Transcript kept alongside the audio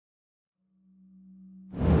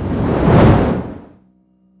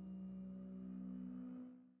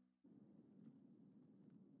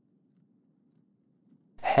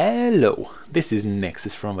Hello, this is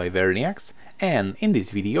Nexus from Wyverniacs, and in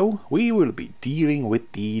this video we will be dealing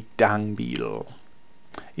with the dung beetle.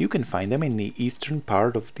 You can find them in the eastern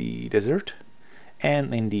part of the desert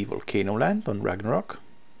and in the volcano land on Ragnarok.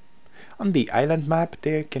 On the island map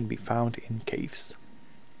they can be found in caves.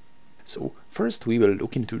 So first we will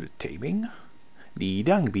look into the taming. The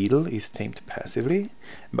dung beetle is tamed passively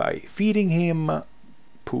by feeding him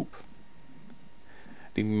poop.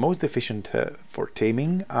 The most efficient for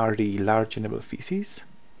taming are the large animal feces.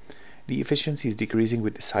 The efficiency is decreasing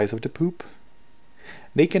with the size of the poop.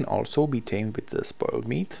 They can also be tamed with the spoiled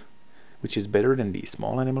meat, which is better than the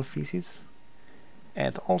small animal feces,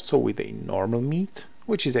 and also with a normal meat,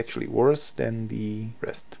 which is actually worse than the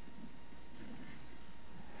rest.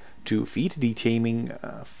 To feed the taming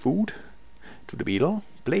food to the beetle,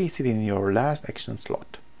 place it in your last action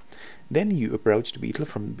slot. Then you approach the beetle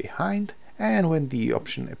from behind, and when the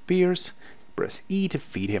option appears, press E to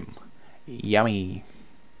feed him. Yummy!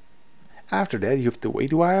 After that you have to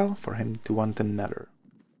wait a while for him to want another.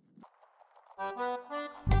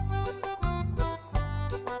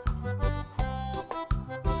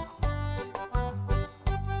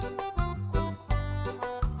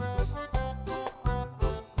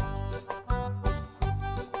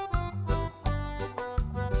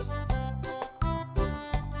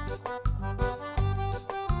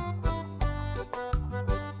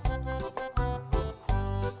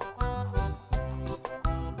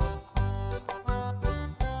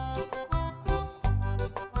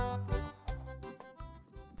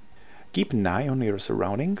 Keep an eye on your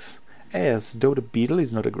surroundings, as though the beetle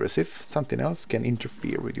is not aggressive, something else can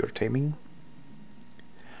interfere with your taming.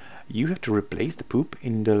 You have to replace the poop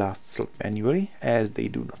in the last slot manually, as they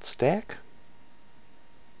do not stack.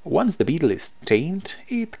 Once the beetle is tamed,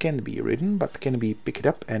 it can be ridden, but can be picked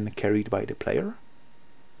up and carried by the player.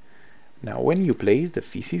 Now when you place the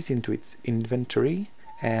feces into its inventory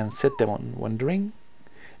and set them on wandering,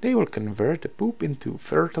 they will convert the poop into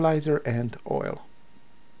fertilizer and oil.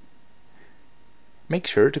 Make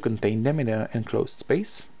sure to contain them in an enclosed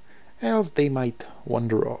space, else they might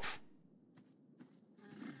wander off.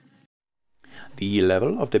 The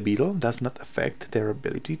level of the beetle does not affect their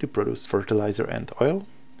ability to produce fertilizer and oil.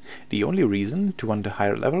 The only reason to want the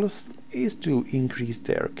higher levels is to increase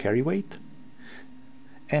their carry weight,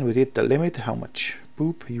 and with it the limit how much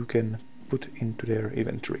poop you can put into their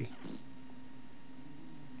inventory.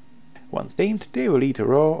 Once tamed, they will eat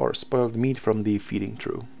raw or spoiled meat from the feeding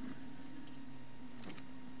trough.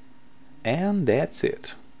 And that's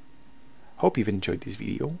it. Hope you've enjoyed this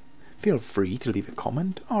video. Feel free to leave a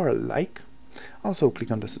comment or a like. Also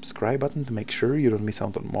click on the subscribe button to make sure you don't miss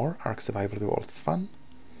out on more Ark Survival Evolved fun.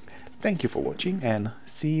 Thank you for watching and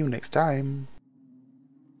see you next time.